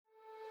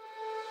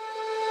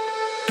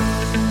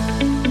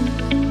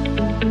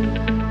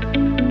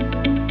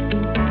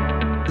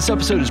This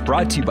episode is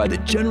brought to you by the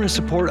generous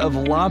support of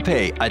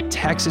LawPay, a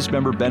Texas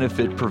member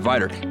benefit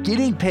provider.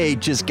 Getting paid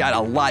just got a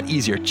lot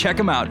easier. Check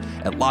them out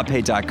at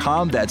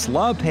lawpay.com. That's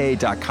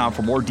lawpay.com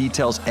for more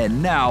details.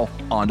 And now,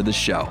 on to the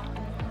show.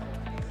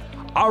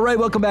 All right,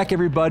 welcome back,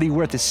 everybody.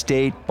 We're at the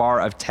State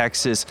Bar of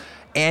Texas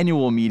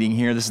annual meeting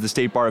here. This is the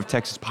State Bar of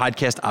Texas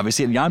podcast,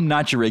 obviously, and I'm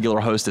not your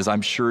regular host, as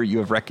I'm sure you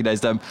have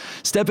recognized. I'm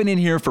stepping in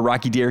here for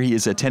Rocky Dare. He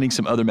is attending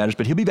some other matters,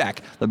 but he'll be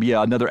back. There'll be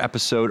another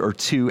episode or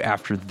two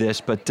after this.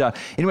 But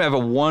anyway, I have a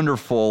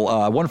wonderful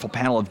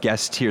panel of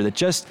guests here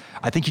that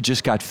I think you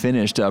just got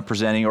finished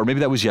presenting, or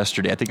maybe that was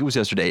yesterday. I think it was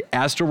yesterday.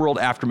 Astroworld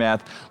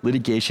Aftermath,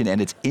 Litigation, and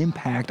its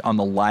impact on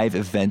the live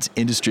events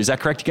industry. Is that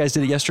correct? You guys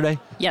did it yesterday?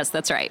 Yes,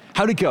 that's right.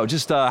 How'd it go?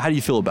 Just how do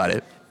you feel about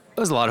it? It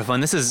was a lot of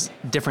fun. This is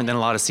different than a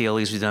lot of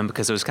CLEs we've done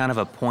because it was kind of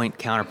a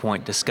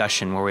point-counterpoint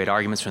discussion where we had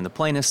arguments from the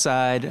plaintiff's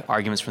side,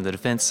 arguments from the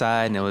defense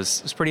side, and it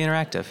was pretty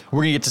interactive. We're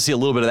going to get to see a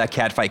little bit of that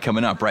cat fight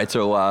coming up, right?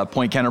 So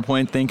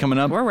point-counterpoint thing coming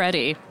up? We're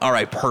ready. All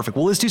right, perfect.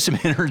 Well, let's do some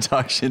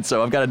introductions.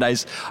 So I got a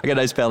nice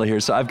panel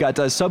here. So I've got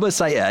Sabah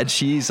Syed.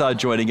 She's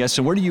joining us.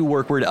 So where do you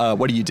work?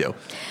 What do you do?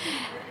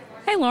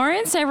 Hey,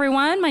 Lawrence,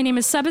 everyone. My name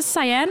is Sabah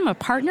Syed. I'm a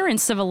partner and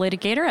civil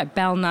litigator at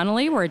Bell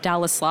Nunnally. We're a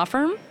Dallas law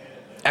firm.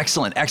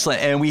 Excellent.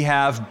 And we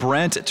have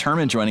Brent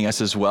Turman joining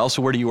us as well.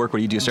 So where do you work? What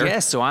do you do, sir?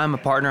 Yes, so I'm a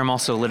partner. I'm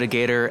also a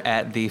litigator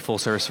at the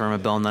full-service firm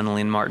of Bell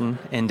Nunnally & Martin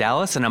in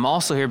Dallas. And I'm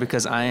also here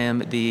because I am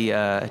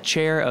the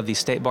chair of the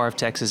State Bar of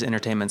Texas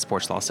Entertainment and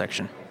Sports Law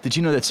section. Did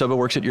you know that Sabah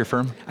works at your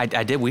firm? I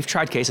did. We've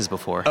tried cases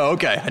before. Oh,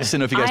 okay. I just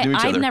didn't know if you guys knew each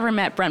other. I've never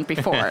met Brent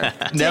before.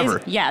 Never?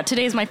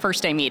 Today's my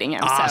first day meeting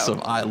him. Awesome.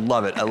 So. I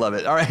love it.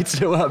 All right,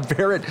 so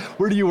Barrett,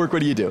 where do you work?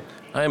 What do you do?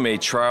 I am a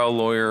trial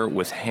lawyer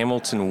with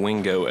Hamilton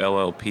Wingo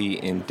LLP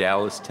in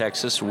Dallas,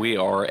 Texas. We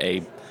are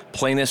a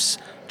plaintiff's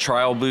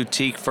trial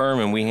boutique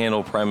firm, and we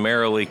handle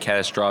primarily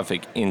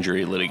catastrophic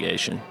injury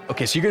litigation.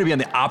 Okay, so you're going to be on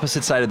the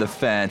opposite side of the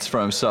fence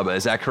from Sabah.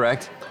 Is that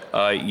correct?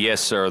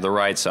 Yes, sir. The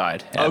right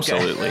side.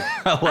 Absolutely. Okay.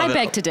 I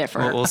beg to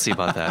differ. We'll see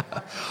about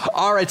that.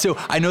 All right. So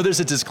I know there's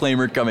a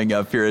disclaimer coming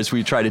up here as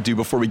we try to do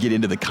before we get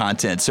into the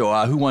content. So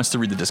who wants to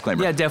read the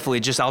disclaimer? Yeah,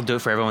 definitely. I'll do it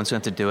for everyone so you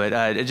don't have to do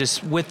it.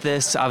 Just with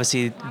this,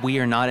 obviously, we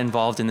are not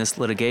involved in this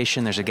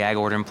litigation. There's a gag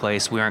order in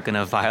place. We aren't going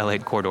to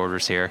violate court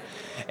orders here.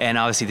 And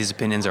obviously, these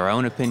opinions are our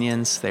own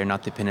opinions. They're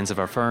not the opinions of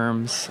our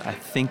firms. I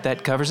think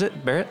that covers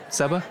it. Barrett,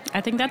 Sabah?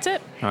 I think that's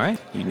it. All right.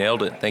 You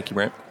nailed it. Thank you,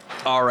 Brent.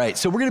 All right,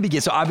 so we're going to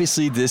begin. So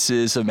obviously this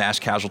is a mass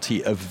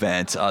casualty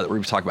event that we're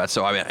going to talk about.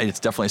 So I mean,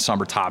 it's definitely a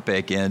somber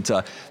topic, and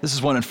this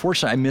is one,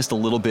 unfortunately, I missed a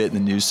little bit in the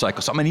news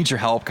cycle. So I'm going to need your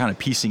help kind of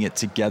piecing it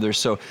together.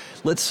 So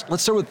let's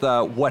start with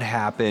what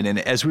happened. And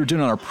as we were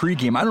doing on our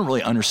pregame, I don't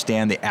really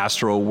understand the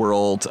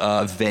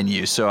Astroworld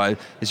venue. So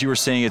as you were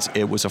saying,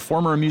 it was a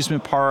former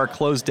amusement park,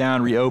 closed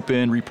down,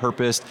 reopened,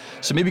 repurposed.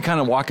 So maybe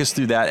kind of walk us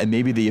through that and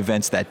maybe the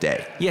events that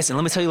day. Yes, and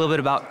let me tell you a little bit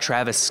about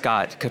Travis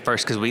Scott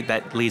first, because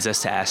that leads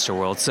us to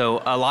Astroworld.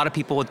 So a lot of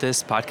people with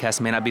this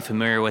podcast may not be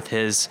familiar with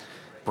his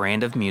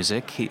brand of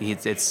music.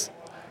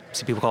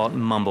 Some people call it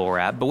mumble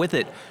rap, but with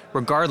it,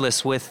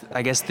 regardless, with,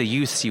 I guess, the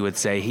youths, you would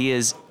say, he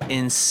is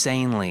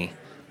insanely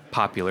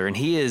popular, and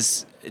he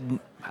is,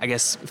 I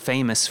guess,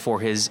 famous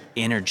for his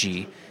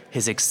energy,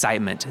 his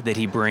excitement that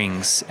he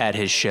brings at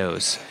his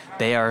shows.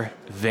 They are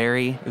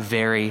very,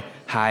 very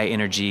high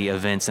energy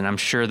events, and I'm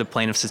sure the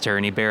plaintiff's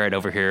attorney, Barrett,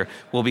 over here,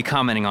 will be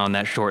commenting on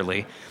that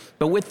shortly.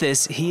 But with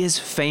this, he is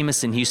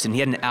famous in Houston. He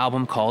had an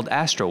album called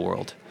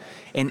Astroworld.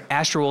 And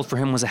Astroworld for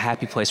him was a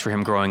happy place for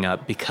him growing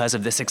up because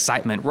of this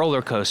excitement,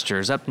 roller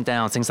coasters, up and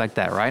down, things like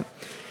that, right?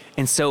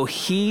 And so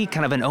he,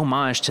 kind of an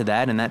homage to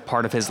that and that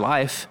part of his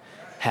life,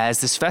 has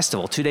this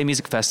festival, 2-day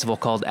music festival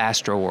called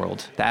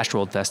Astroworld, the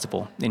Astroworld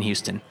Festival in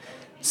Houston.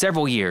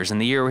 Several years,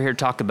 and the year we're here to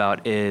talk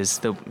about is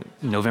the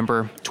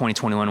November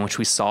 2021, which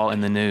we saw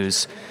in the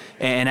news.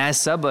 And as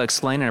Sabah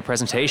explained in a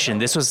presentation,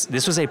 this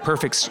was a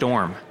perfect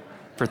storm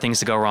for things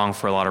to go wrong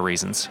for a lot of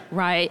reasons.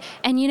 Right.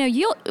 And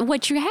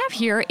what you have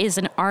here is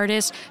an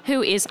artist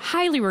who is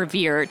highly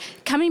revered,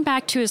 coming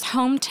back to his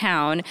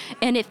hometown,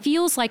 and it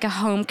feels like a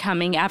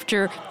homecoming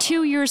after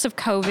 2 years of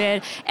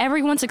COVID.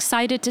 Everyone's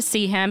excited to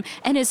see him,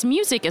 and his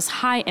music is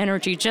high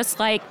energy,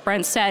 just like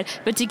Brent said.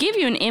 But to give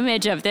you an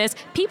image of this,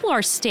 people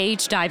are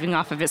stage diving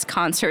off of his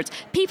concerts.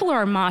 People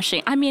are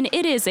moshing. I mean,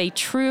 it is a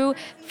true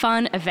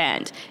fun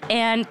event,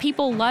 and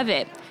people love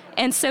it.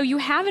 And so you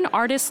have an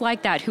artist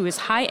like that who is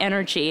high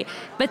energy,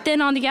 but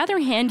then on the other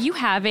hand, you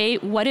have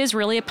what is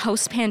really a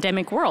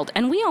post-pandemic world.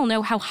 And we all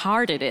know how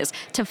hard it is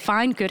to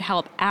find good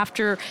help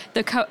after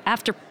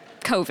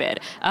COVID.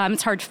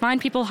 It's hard to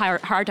find people,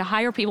 hard to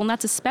hire people, and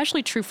that's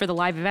especially true for the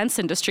live events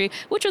industry,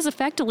 which was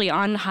effectively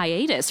on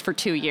hiatus for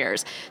 2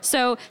 years.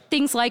 So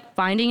things like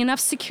finding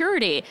enough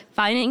security,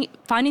 finding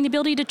the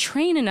ability to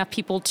train enough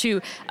people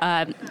to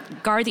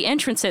guard the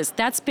entrances,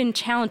 that's been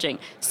challenging.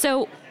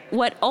 So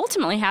what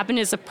ultimately happened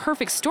is a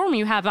perfect storm.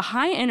 You have a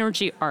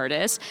high-energy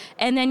artist,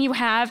 and then you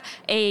have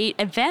an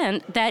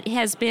event that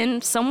has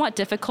been somewhat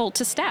difficult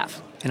to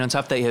staff. And on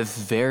top of that, you have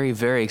very,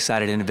 very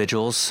excited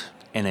individuals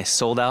in a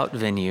sold-out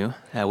venue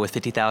with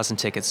 50,000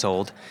 tickets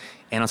sold.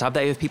 And on top of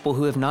that, you have people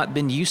who have not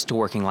been used to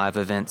working live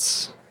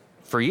events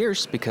for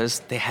years because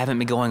they haven't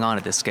been going on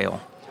at this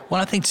scale.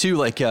 Well, I think too,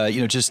 like, when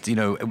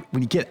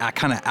you get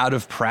kind of out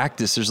of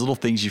practice, there's little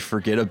things you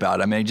forget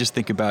about. I mean, I just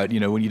think about,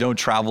 when you don't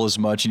travel as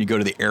much and you go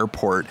to the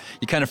airport,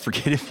 you kind of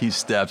forget a few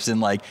steps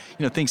and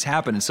things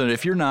happen. And so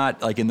if you're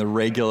not in the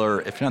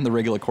regular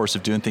course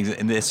of doing things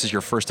and this is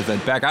your first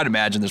event back, I'd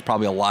imagine there's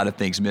probably a lot of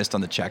things missed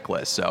on the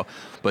checklist. So,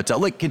 but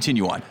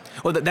continue on.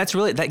 Well,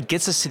 that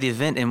gets us to the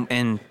event.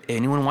 And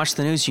anyone watched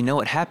the news,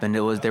 what happened.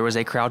 There was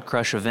a crowd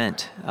crush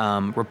event.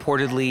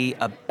 Reportedly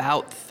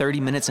about 30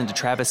 minutes into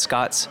Travis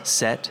Scott's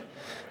set,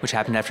 which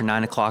happened after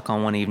 9 o'clock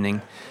on one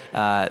evening,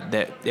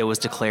 that it was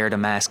declared a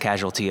mass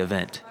casualty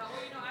event.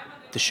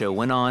 The show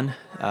went on.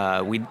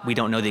 We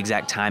don't know the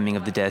exact timing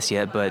of the deaths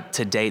yet, but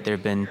to date there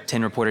have been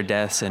 10 reported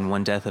deaths and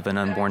 1 death of an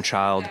unborn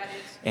child,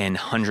 and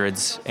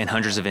hundreds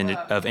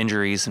of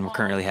injuries, and we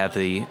currently have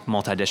the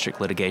multi-district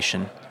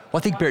litigation. Well,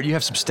 I think, Barrett, you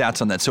have some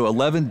stats on that. So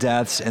 11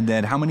 deaths, and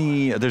then how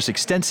many, there's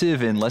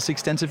extensive and less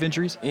extensive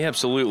injuries? Yeah,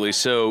 absolutely.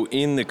 So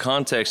in the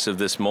context of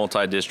this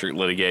multi-district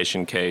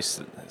litigation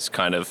case, it's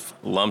kind of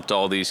lumped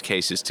all these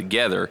cases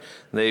together.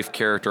 They've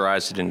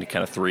characterized it into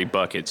kind of 3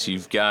 buckets.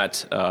 You've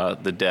got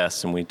the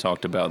deaths, and we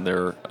talked about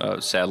there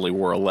sadly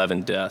were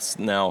 11 deaths.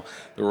 Now,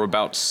 there were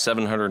about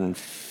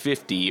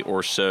 750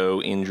 or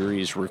so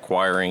injuries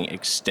requiring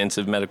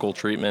extensive medical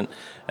treatment,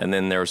 and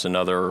then there's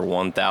another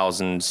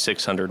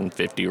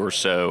 1,650 or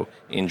so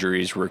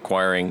injuries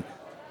requiring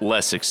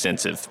less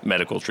extensive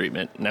medical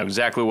treatment. Now,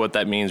 exactly what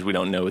that means, we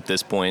don't know at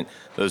this point.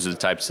 Those are the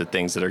types of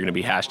things that are going to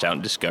be hashed out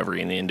in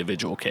discovery in the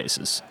individual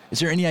cases. Is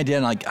there any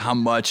idea on how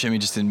much,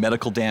 just in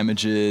medical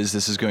damages,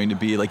 this is going to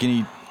be,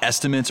 any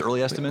estimates,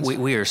 early estimates?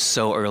 We are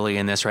so early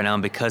in this right now,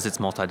 and because it's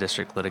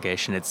multi-district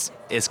litigation, it's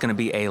going to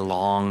be a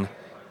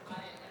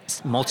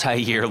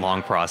multi-year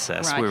long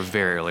process. Right. We're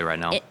very early right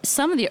now.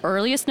 Some of the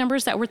earliest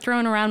numbers that were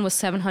thrown around was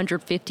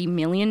 $750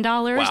 million.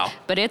 Wow.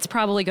 But it's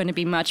probably going to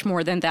be much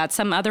more than that.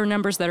 Some other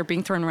numbers that are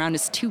being thrown around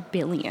is $2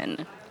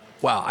 billion.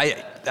 Wow,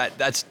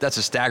 that's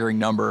a staggering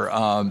number.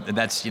 And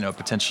that's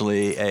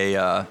potentially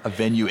a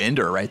venue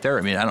ender right there.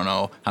 I don't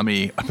know how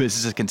many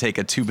businesses can take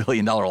a $2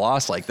 billion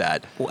loss like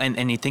that. Well,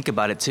 and you think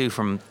about it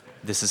too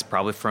this is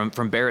probably from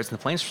Barrett's and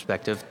the plaintiff's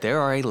perspective. There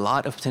are a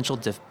lot of potential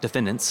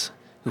defendants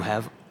who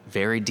have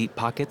very deep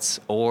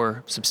pockets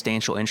or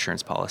substantial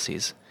insurance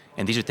policies.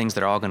 And these are things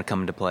that are all going to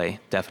come into play,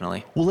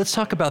 definitely. Well, let's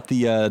talk about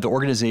the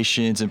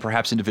organizations and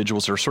perhaps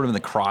individuals that are sort of in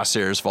the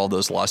crosshairs of all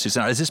those lawsuits.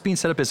 Now, is this being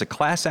set up as a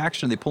class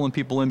action? Are they pulling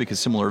people in because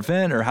similar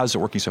event, or how's it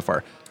working so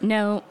far?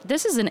 No,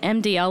 this is an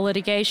MDL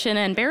litigation,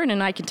 and Barrett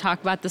and I can talk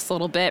about this a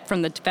little bit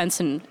from the defense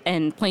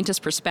and plaintiff's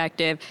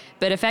perspective.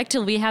 But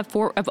effectively, we have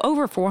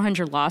over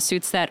 400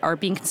 lawsuits that are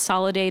being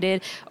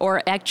consolidated,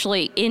 or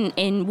actually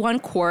in one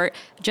court,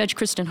 Judge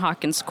Kristen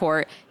Hawkins'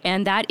 court,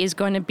 and that is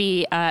going to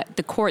be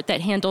the court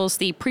that handles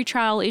the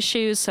pretrial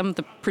issues, some of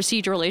the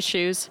procedural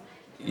issues.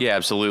 Yeah,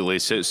 absolutely.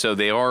 So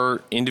they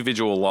are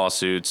individual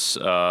lawsuits,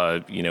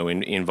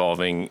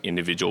 involving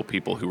individual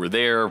people who were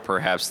there,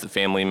 perhaps the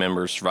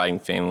surviving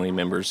family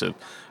members of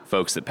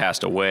folks that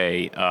passed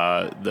away.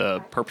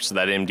 The purpose of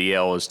that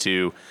MDL is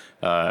to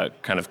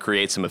kind of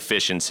create some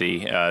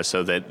efficiency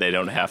so that they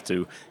don't have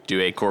to do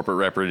a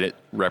corporate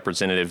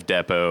representative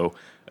depot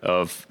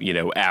of,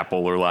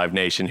 Apple or Live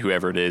Nation,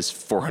 whoever it is,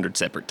 400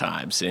 separate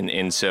times.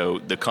 And so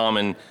the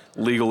common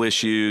legal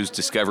issues,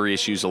 discovery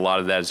issues, a lot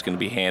of that is going to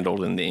be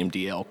handled in the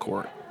MDL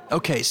court.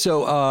 Okay,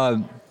 so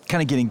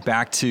kind of getting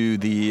back to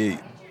the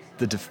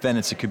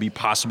defendants that could be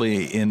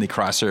possibly in the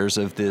crosshairs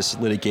of this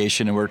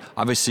litigation, and we're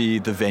obviously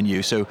the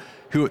venue. So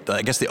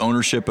I guess the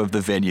ownership of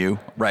the venue,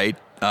 right?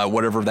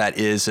 Whatever that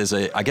is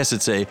I guess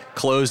it's a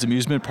closed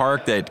amusement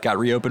park that got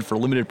reopened for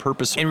limited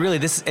purpose. And really,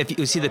 if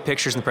you see the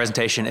pictures in the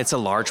presentation, it's a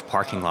large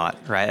parking lot,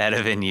 right, at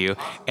a venue,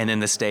 and then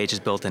the stage is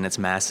built in, it's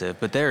massive.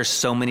 But there are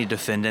so many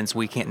defendants,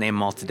 we can't name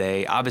them all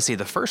today. Obviously,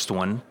 the first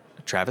one,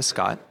 Travis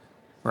Scott,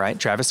 right?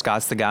 Travis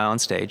Scott's the guy on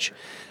stage.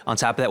 On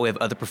top of that, we have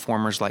other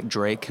performers like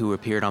Drake, who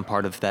appeared on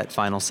part of that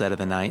final set of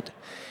the night.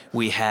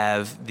 We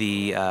have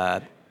the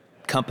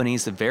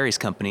various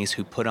companies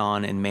who put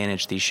on and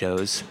manage these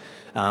shows.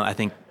 I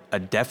think a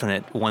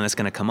definite one that's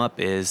going to come up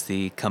is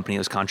the company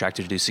that was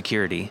contracted to do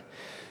security.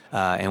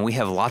 And we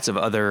have lots of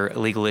other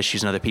legal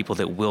issues and other people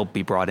that will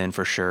be brought in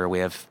for sure. We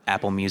have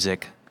Apple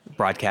Music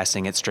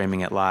broadcasting it,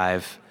 streaming it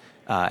live,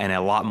 and a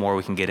lot more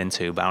we can get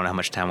into, but I don't know how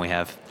much time we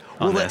have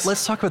on this.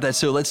 Let's talk about that.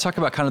 So let's talk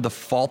about kind of the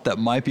fault that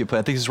might be applied.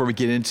 I think this is where we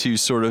get into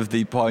sort of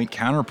the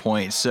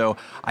counterpoint. So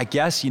I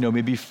guess,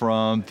 maybe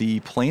from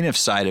the plaintiff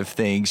side of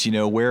things,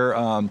 where,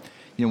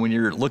 when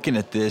you're looking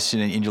at this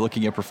and you're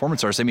looking at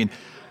performance artists,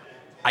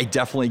 I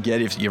definitely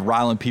get if you're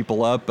riling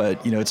people up,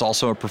 but it's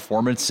also a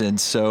performance, and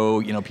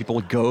so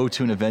people go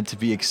to an event to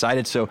be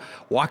excited. So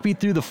walk me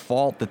through the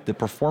fault that the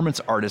performance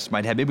artist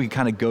might have. Maybe we can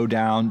kind of go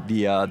down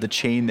the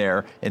chain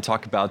there and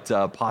talk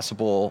about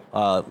possible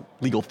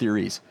legal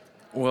theories.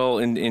 Well,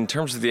 in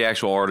terms of the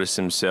actual artist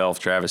himself,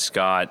 Travis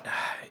Scott,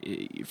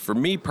 For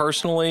me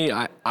personally,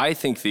 I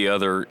think the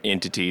other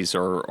entities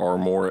are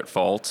more at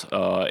fault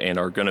and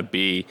are going to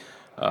be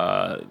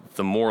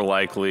the more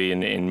likely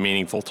and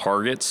meaningful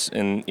targets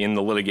in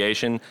the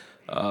litigation.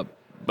 But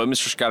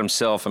Mr. Scott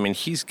himself, I mean,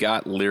 he's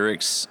got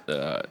lyrics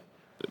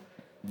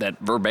that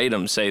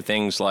verbatim say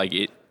things like,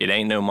 it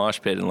ain't no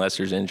mosh pit unless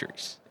there's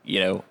injuries.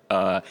 You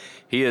know,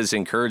 he is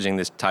encouraging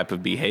this type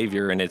of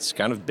behavior, and it's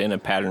kind of been a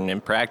pattern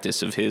in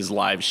practice of his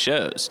live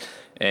shows.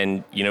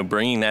 And, you know,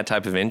 bringing that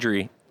type of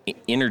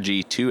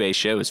energy to a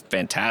show is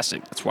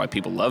fantastic. That's why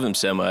people love him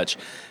so much.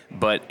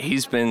 But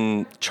he's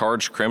been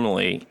charged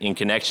criminally in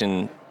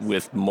connection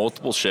with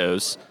multiple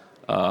shows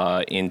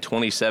in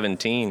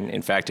 2017.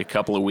 In fact, a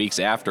couple of weeks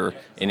after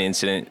an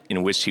incident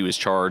in which he was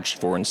charged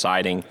for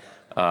inciting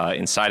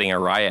a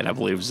riot, I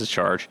believe was the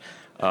charge.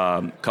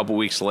 A couple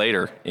weeks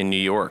later in New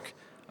York,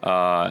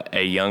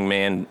 a young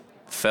man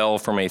fell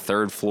from a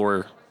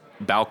third-floor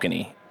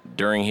balcony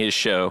during his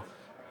show,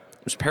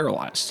 was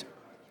paralyzed.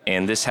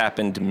 And this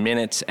happened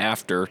minutes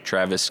after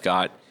Travis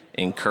Scott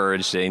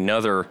encouraged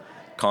another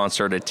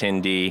concert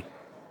attendee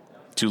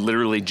to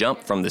literally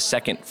jump from the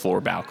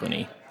second-floor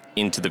balcony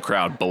into the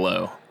crowd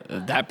below.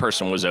 That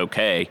person was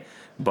okay,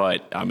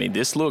 but, I mean,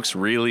 this looks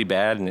really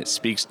bad, and it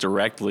speaks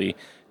directly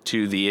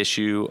to the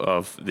issue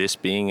of this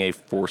being a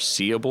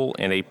foreseeable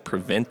and a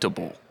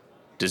preventable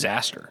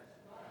disaster.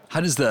 How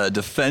does the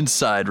defense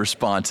side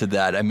respond to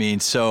that? I mean,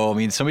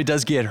 somebody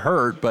does get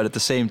hurt, but at the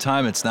same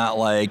time, it's not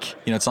like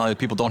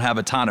people don't have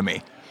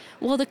autonomy.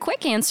 Well, the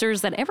quick answer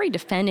is that every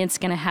defendant's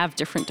going to have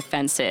different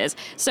defenses.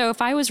 So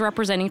if I was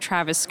representing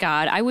Travis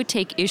Scott, I would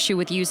take issue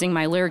with using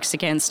my lyrics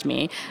against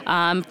me.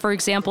 For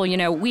example,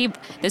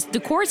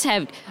 the courts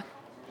have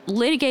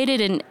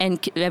litigated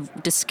and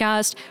have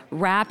discussed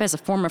rap as a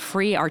form of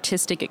free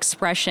artistic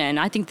expression.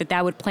 I think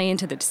that would play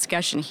into the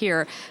discussion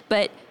here.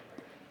 But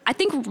I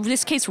think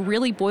this case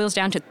really boils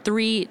down to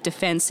three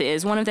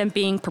defenses, one of them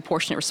being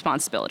proportionate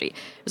responsibility.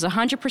 There's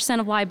 100%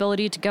 of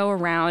liability to go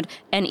around,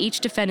 and each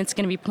defendant's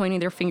going to be pointing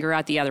their finger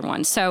at the other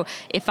one. So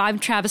if I'm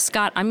Travis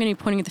Scott, I'm going to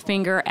be pointing the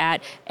finger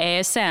at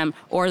ASM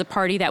or the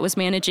party that was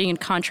managing and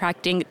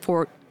contracting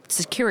for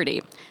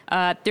security.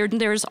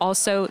 There's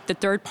also the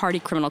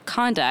third-party criminal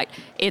conduct.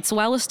 It's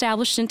well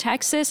established in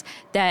Texas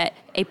that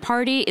a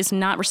party is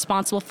not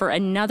responsible for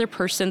another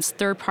person's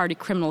third-party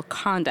criminal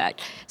conduct.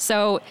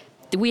 So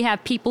we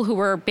have people who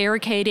were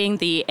barricading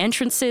the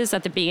entrances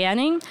at the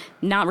beginning,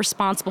 not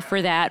responsible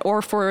for that,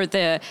 or for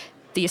the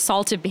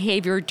assaultive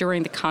behavior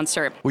during the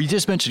concert. Well, you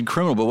just mentioned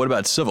criminal, but what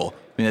about civil?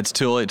 I mean, it's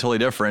totally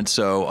different.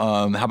 So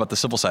how about the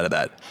civil side of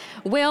that?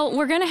 Well,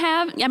 we're going to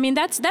have,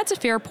 that's a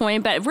fair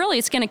point, but really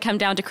it's going to come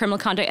down to criminal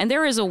conduct. And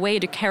there is a way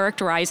to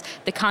characterize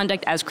the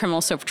conduct as criminal.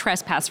 So if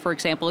trespass, for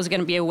example, is going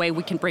to be a way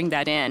we can bring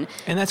that in.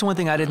 And that's one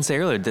thing I didn't say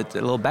earlier, a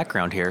little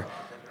background here.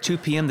 2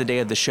 p.m. the day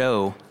of the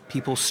show,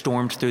 people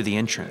stormed through the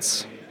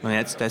entrance. I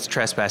mean, that's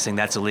trespassing,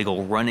 that's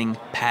illegal, running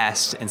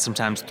past and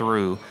sometimes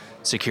through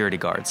security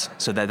guards.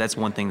 So that's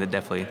one thing that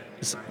definitely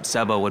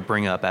Sebo would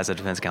bring up as a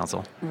defense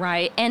counsel.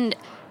 Right. And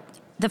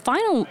the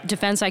final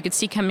defense I could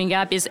see coming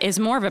up is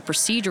more of a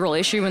procedural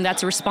issue, and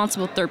that's a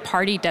responsible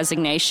third-party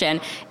designation.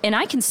 And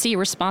I can see a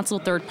responsible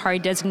third-party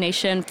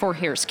designation for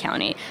Harris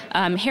County.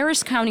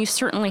 Harris County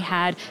certainly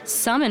had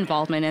some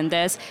involvement in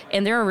this,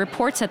 and there are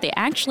reports that they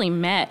actually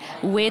met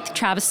with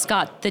Travis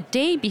Scott the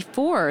day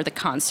before the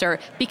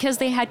concert because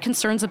they had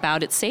concerns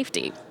about its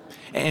safety.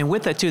 And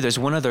with that, too, there's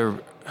one other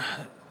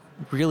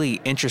really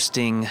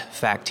interesting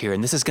fact here,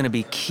 and this is going to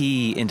be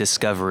key in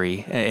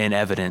discovery and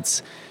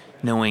evidence,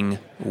 knowing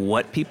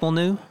what people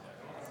knew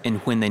and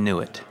when they knew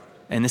it.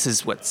 And this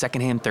is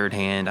secondhand,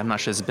 thirdhand. I'm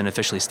not sure this has been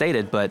officially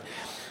stated, but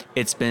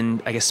it's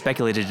been, I guess,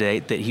 speculated today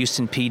that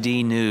Houston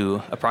PD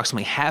knew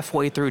approximately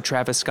halfway through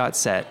Travis Scott's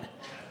set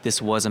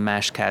this was a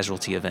mass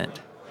casualty event.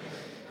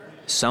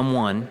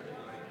 Someone,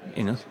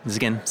 this is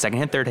again,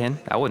 secondhand, thirdhand,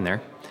 I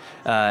wasn't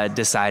there,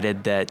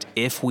 decided that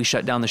if we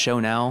shut down the show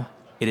now,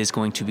 it is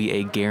going to be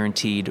a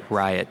guaranteed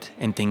riot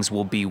and things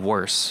will be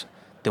worse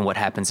than what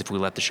happens if we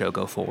let the show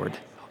go forward.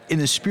 In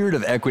the spirit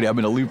of equity, I'm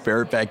going to loop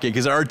Barrett back in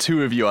because there are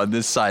two of you on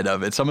this side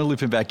of it. So I'm going to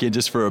loop him back in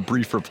just for a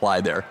brief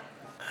reply there.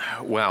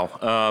 Wow.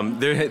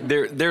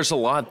 There's a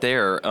lot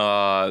there,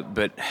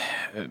 but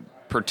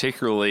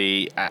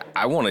particularly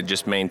I want to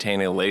just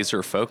maintain a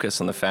laser focus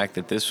on the fact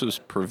that this was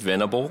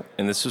preventable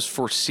and this was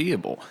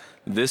foreseeable.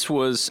 This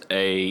was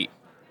a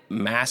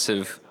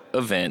massive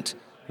event.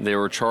 They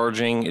were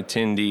charging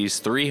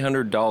attendees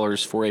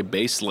 $300 for a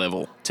base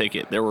level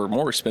ticket. There were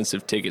more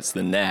expensive tickets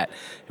than that,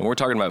 and we're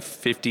talking about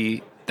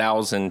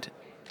 50,000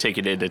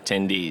 ticketed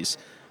attendees.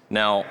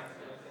 Now,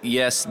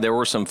 yes, there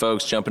were some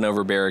folks jumping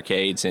over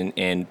barricades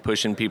and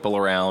pushing people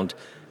around.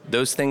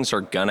 Those things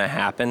are going to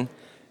happen.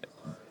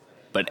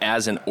 But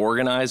as an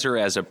organizer,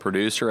 as a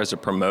producer, as a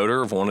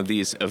promoter of one of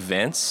these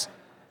events,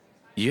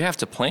 you have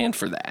to plan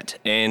for that.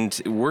 And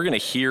we're going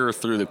to hear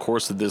through the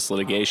course of this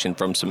litigation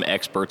from some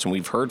experts, and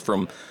we've heard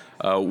from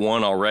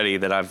one already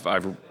that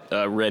I've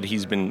read.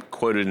 He's been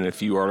quoted in a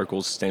few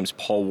articles. His name's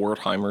Paul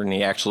Wertheimer, and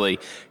he actually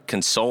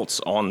consults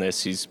on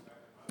this. He's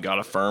got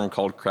a firm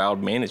called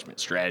Crowd Management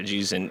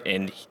Strategies,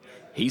 and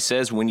he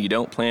says when you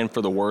don't plan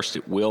for the worst,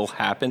 it will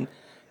happen.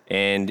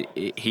 And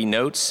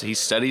he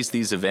studies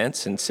these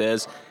events and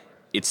says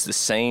it's the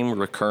same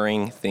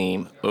recurring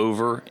theme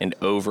over and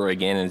over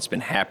again, and it's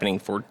been happening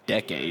for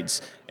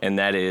decades. And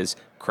that is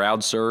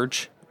crowd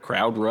surge,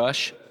 crowd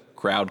rush,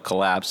 crowd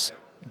collapse,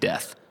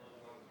 death.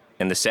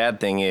 And the sad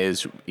thing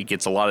is it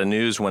gets a lot of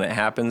news when it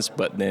happens,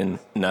 but then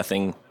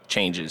nothing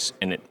changes.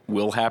 And it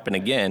will happen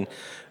again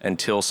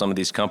until some of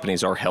these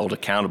companies are held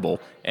accountable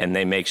and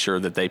they make sure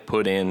that they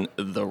put in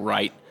the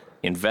right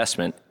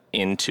investment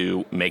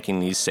into making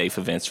these safe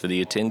events for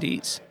the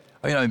attendees.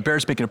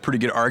 Bear's making a pretty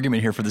good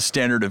argument here for the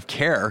standard of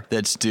care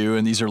that's due,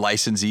 and these are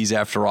licensees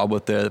after all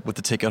with the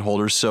ticket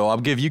holders. So I'll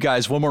give you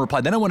guys one more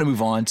reply. Then I want to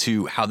move on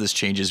to how this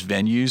changes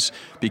venues,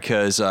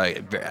 because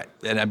and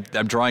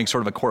I'm drawing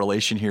sort of a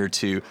correlation here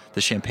to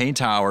the Champagne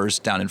Towers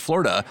down in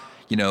Florida.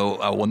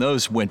 When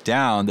those went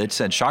down, they'd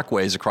sent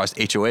shockwaves across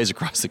HOAs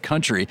across the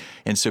country.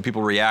 And so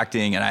people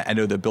reacting, and I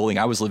know the building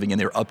I was living in,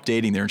 they were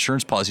updating their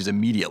insurance policies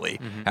immediately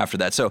after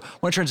that. So I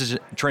want to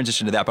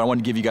transition to that, but I want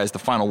to give you guys the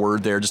final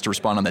word there just to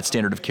respond on that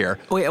standard of care.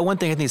 Well, yeah, one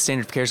thing I think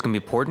standard of care is going to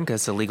be important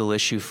because it's a legal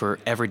issue for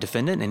every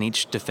defendant, and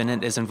each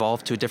defendant is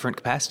involved to a different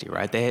capacity,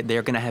 right?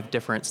 They're going to have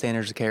different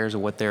standards of care of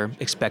what they're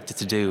expected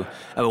to do.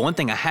 But one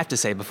thing I have to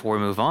say before we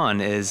move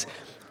on is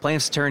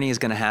plaintiff's attorney is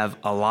going to have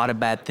a lot of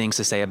bad things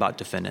to say about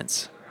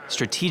defendants.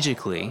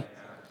 Strategically,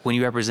 when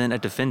you represent a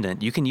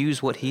defendant, you can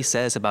use what he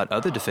says about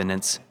other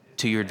defendants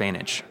to your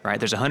advantage, right?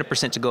 There's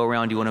 100% to go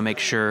around. You want to make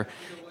sure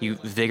you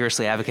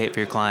vigorously advocate for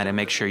your client and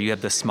make sure you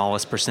have the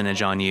smallest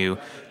percentage on you.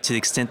 To the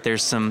extent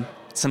there's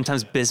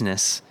sometimes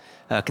business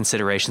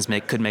considerations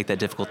could make that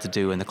difficult to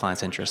do in the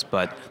client's interest.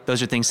 But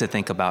those are things to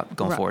think about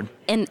going forward.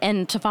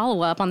 And to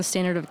follow up on the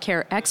standard of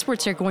care,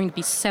 experts are going to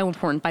be so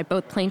important by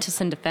both plaintiffs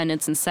and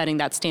defendants in setting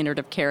that standard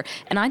of care.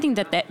 And I think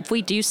that if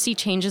we do see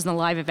changes in the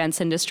live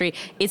events industry,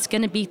 it's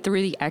going to be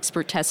through the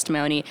expert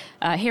testimony.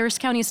 Harris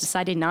County has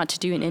decided not to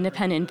do an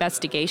independent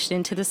investigation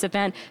into this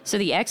event. So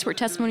the expert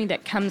testimony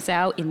that comes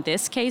out in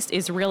this case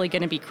is really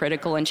going to be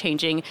critical in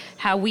changing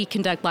how we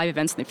conduct live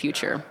events in the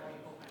future.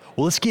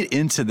 Well, let's get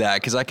into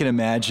that, because I can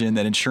imagine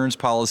that insurance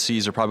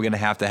policies are probably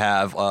going to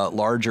have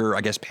larger,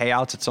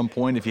 payouts at some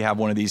point if you have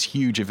one of these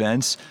huge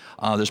events.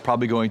 There's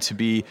probably going to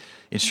be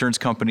insurance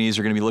companies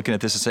are going to be looking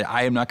at this and say,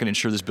 I am not going to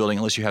insure this building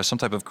unless you have some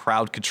type of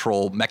crowd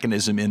control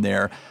mechanism in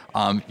there.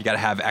 You got to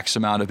have X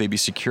amount of maybe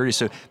security.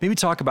 So maybe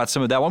talk about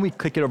some of that. Why don't we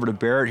kick it over to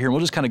Barrett here, and we'll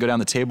just kind of go down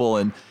the table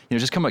and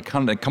just come up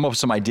with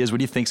some ideas. What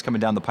do you think is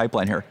coming down the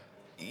pipeline here?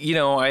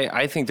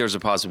 I think there's a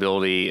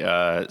possibility,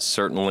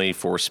 certainly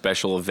for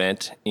special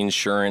event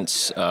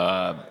insurance,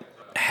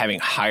 having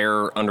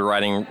higher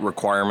underwriting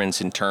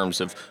requirements in terms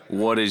of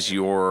what does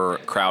your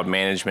crowd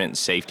management and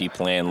safety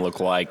plan look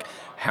like,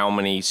 how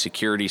many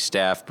security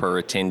staff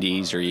per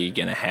attendees are you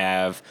going to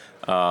have,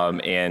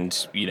 and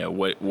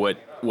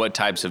what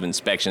types of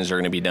inspections are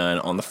going to be done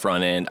on the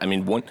front end. I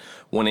mean,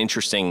 one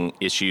interesting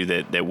issue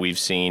that we've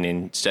seen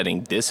in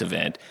studying this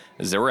event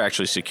is there were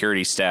actually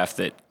security staff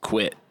that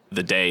quit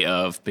the day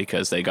of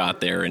because they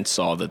got there and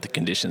saw that the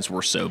conditions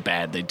were so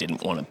bad they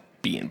didn't want to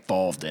be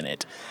involved in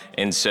it.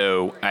 And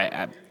so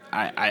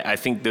I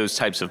think those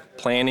types of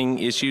planning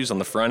issues on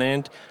the front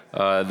end,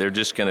 they're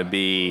just going to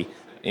be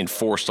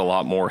enforced a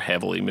lot more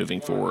heavily moving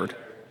forward.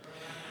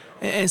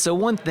 And so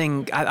one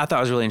thing I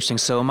thought was really interesting.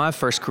 So in my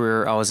first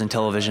career, I was in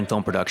television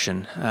film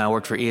production. I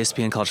worked for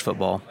ESPN College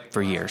Football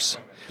for years.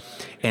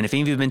 And if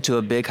any of you have been to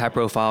a big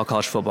high-profile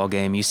college football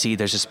game, you see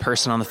there's this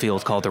person on the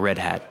field called the Red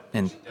Hat.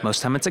 And most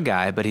of the time it's a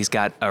guy, but he's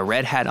got a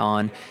red hat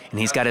on, and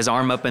he's got his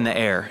arm up in the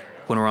air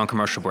when we're on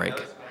commercial break.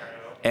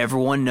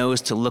 Everyone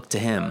knows to look to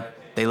him.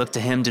 They look to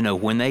him to know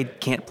when they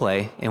can't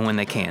play and when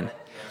they can.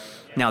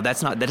 Now, that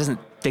doesn't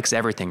fix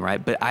everything,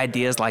 right? But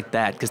ideas like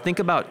that, because think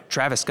about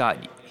Travis Scott.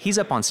 He's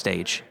up on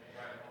stage.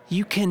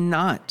 You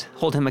cannot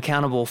hold him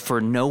accountable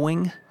for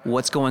knowing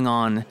what's going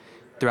on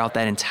throughout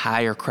that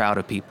entire crowd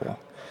of people.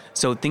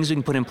 So things we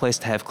can put in place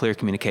to have clear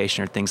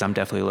communication are things I'm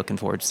definitely looking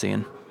forward to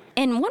seeing.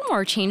 And one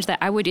more change that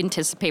I would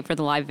anticipate for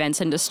the live events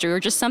industry,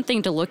 or just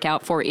something to look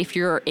out for if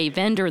you're a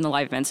vendor in the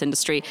live events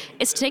industry,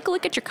 is to take a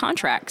look at your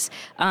contracts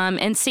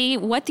and see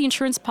what the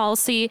insurance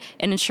policy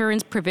and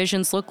insurance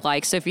provisions look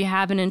like. So if you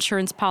have an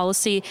insurance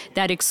policy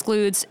that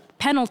excludes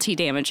penalty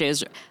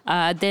damages,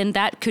 then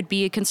that could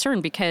be a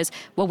concern, because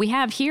what we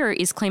have here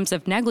is claims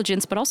of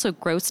negligence, but also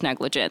gross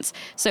negligence.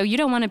 So you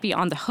don't want to be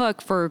on the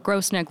hook for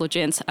gross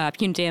negligence,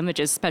 punitive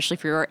damages, especially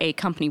if you're a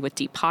company with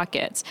deep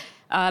pockets.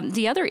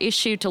 The other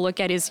issue to look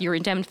at is your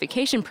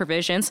indemnification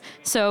provisions.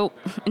 So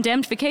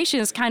indemnification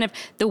is kind of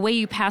the way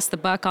you pass the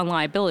buck on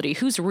liability.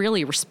 Who's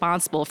really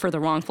responsible for the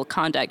wrongful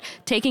conduct?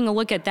 Taking a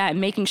look at that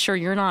and making sure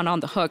you're not on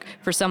the hook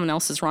for someone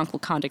else's wrongful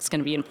conduct is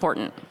going to be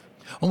important.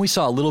 When we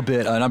saw a little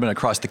bit, and I'm going to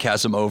cross the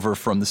chasm over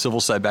from the civil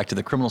side back to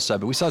the criminal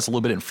side, but we saw this a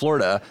little bit in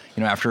Florida.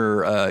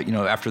 After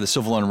the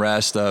civil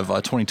unrest of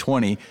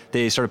 2020,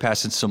 they started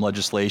passing some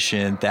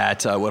legislation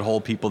that would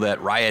hold people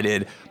that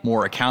rioted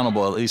more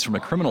accountable, at least from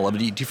a criminal level.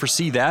 Do you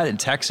foresee that in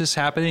Texas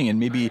happening, and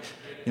maybe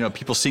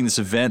people seeing this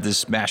event,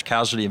 this mass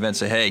casualty event,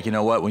 say, hey, you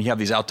know what, when you have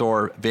these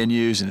outdoor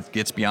venues and it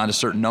gets beyond a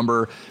certain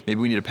number, maybe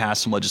we need to pass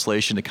some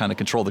legislation to kind of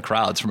control the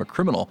crowds from a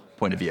criminal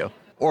point of view,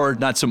 or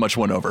not so much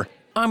one over?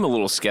 I'm a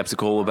little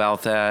skeptical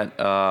about that.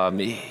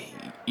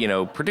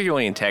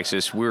 Particularly in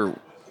Texas,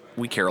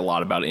 we care a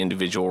lot about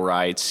individual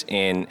rights,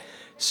 and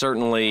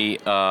certainly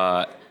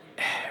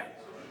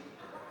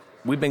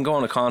we've been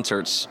going to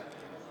concerts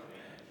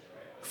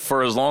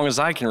for as long as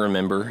I can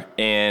remember,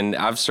 and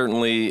I've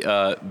certainly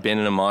been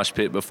in a mosh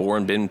pit before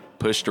and been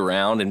pushed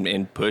around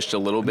and pushed a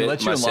little bit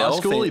myself. You in law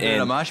school? You've been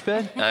in a mosh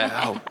pit?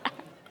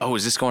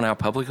 Is this going out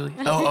publicly?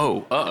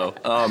 No,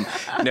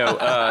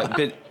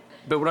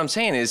 but what I'm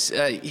saying is,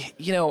 I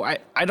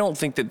don't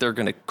think that they're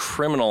going to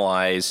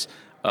criminalize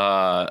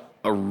a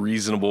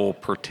reasonable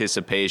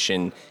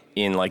participation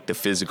in like the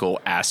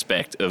physical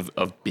aspect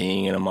of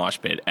being in a mosh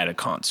pit at a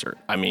concert.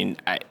 I mean,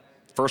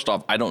 first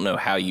off, I don't know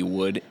how you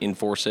would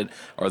enforce it.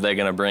 Are they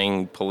going to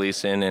bring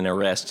police in and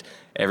arrest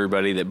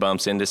everybody that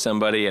bumps into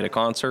somebody at a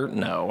concert?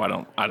 No,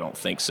 I don't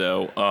think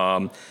so.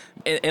 And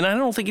I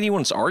don't think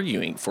anyone's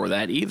arguing for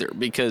that either,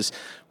 because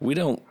we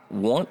don't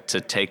want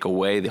to take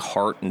away the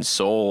heart and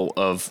soul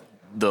of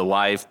the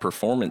live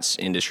performance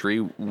industry.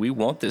 We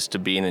want this to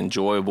be an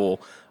enjoyable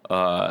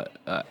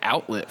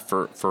outlet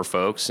for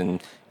folks.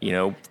 And,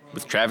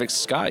 with Travis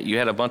Scott, you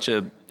had a bunch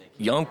of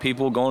young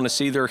people going to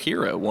see their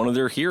hero, one of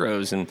their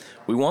heroes, and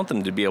we want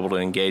them to be able to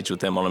engage with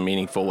them on a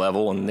meaningful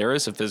level, and there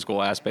is a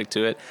physical aspect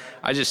to it.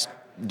 I just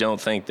don't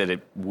think that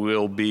it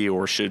will be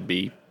or should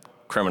be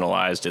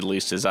criminalized, at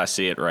least as I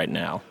see it right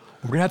now.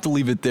 We're going to have to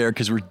leave it there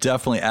because we're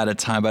definitely out of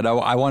time, but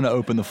I want to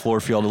open the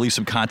floor for you all to leave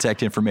some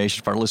contact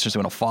information for our listeners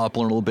who want to follow up,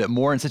 learn a little bit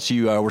more. And since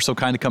you were so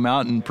kind to come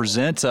out and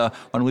present, I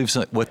want to leave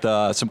with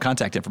some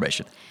contact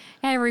information.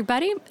 Hey,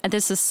 everybody.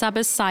 This is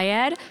Sabah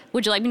Syed.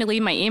 Would you like me to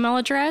leave my email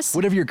address?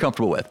 Whatever you're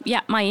comfortable with.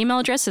 Yeah, my email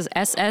address is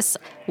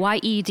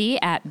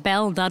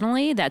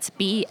ssyed@belnunnally. That's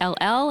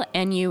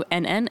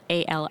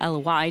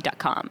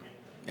BELLNUNNALLY.com.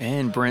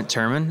 And Brent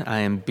Turman. I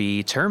am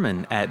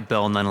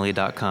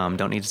bturman@belnunnally.com.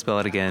 Don't need to spell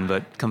it again,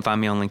 but come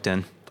find me on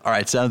LinkedIn. All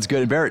right, sounds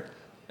good. And Barrett?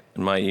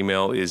 My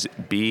email is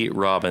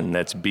brobin,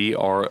 that's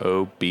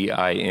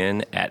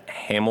BROBIN,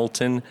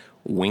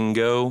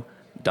 @HamiltonWingo.com,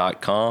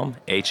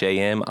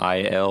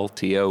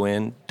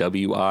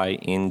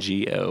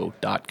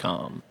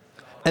 HamiltonWingo.com.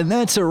 And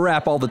that's a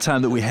wrap, all the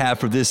time that we have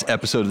for this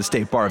episode of the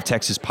State Bar of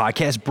Texas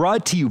podcast,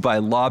 brought to you by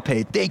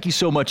LawPay. Thank you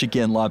so much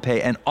again,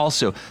 LawPay. And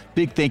also,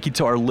 big thank you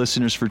to our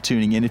listeners for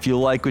tuning in. If you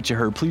like what you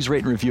heard, please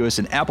rate and review us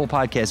in Apple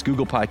Podcasts,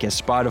 Google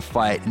Podcasts,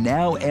 Spotify,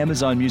 now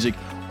Amazon Music,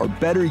 or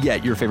better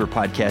yet, your favorite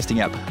podcasting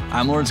app.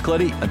 I'm Lawrence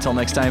Colletti. Until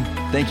next time,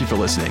 thank you for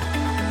listening.